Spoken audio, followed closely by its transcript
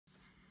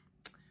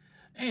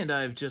And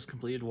I've just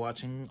completed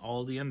watching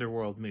all the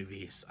Underworld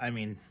movies. I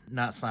mean,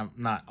 not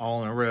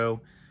all in a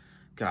row.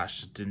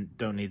 Gosh,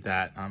 don't need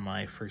that on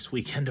my first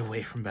weekend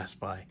away from Best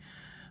Buy.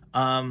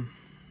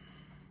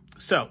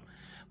 So,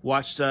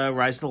 watched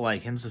Rise of the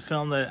Lycans, a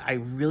film that I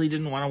really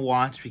didn't want to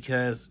watch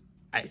because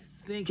I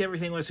think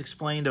everything was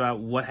explained about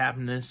what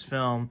happened in this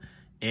film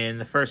in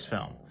the first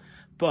film.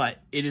 But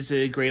it is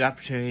a great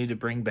opportunity to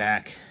bring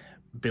back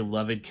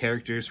beloved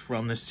characters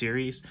from this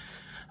series.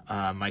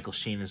 Michael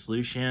Sheen as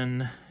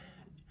Lucian.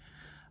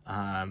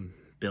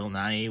 Bill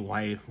Nighy,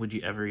 why would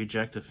you ever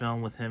reject a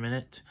film with him in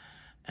it?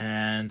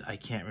 And I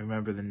can't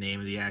remember the name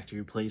of the actor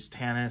who plays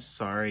Tanis.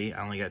 Sorry,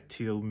 I only got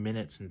 2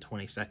 minutes and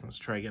 20 seconds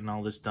to try getting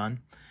all this done.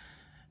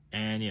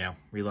 And,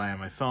 rely on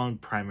my phone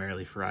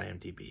primarily for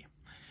IMDb.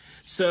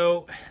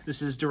 So,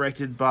 this is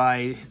directed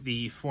by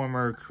the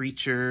former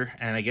creature,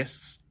 and I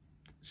guess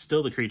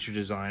still the creature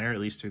designer, at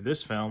least through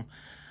this film,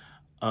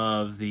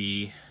 of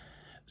the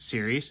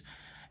series.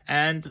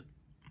 And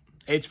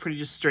it's pretty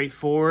just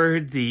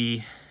straightforward.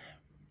 You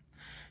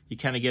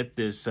kind of get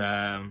this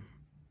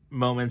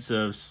moments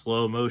of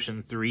slow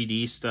motion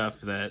 3D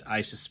stuff that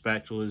I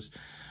suspect was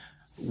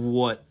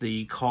what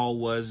the call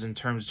was in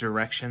terms of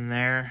direction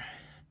there.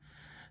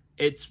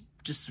 It's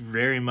just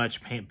very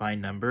much paint by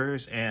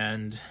numbers,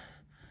 and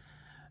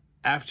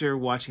after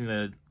watching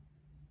the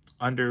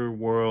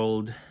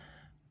Underworld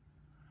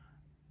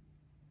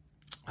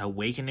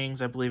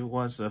Awakenings, I believe it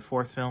was, the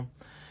fourth film,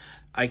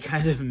 I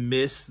kind of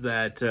miss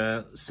that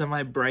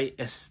semi-bright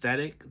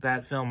aesthetic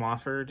that film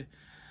offered.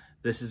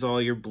 This is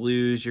all your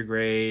blues, your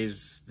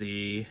grays,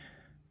 the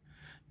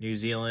New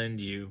Zealand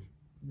you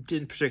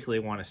didn't particularly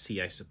want to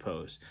see, I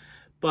suppose.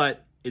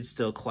 But it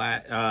still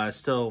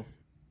still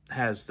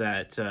has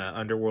that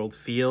Underworld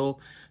feel.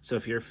 So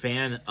if you're a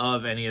fan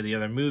of any of the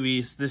other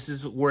movies, this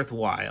is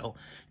worthwhile.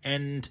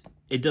 And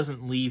it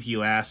doesn't leave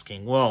you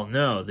asking, well,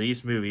 no,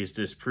 these movies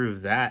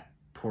disprove that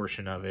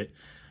portion of it.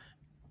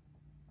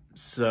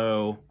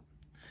 So,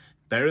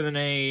 better than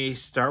a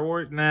Star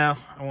Wars? No,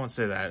 I won't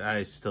say that.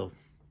 I still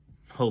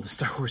hold the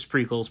Star Wars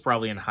prequels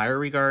probably in higher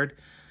regard.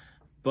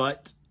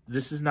 But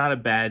this is not a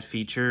bad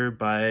feature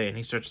by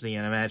any stretch of the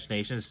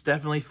imagination. It's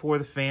definitely for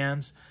the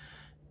fans.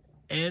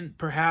 And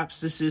perhaps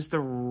this is the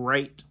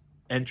right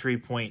entry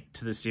point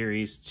to the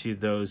series to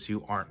those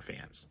who aren't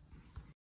fans.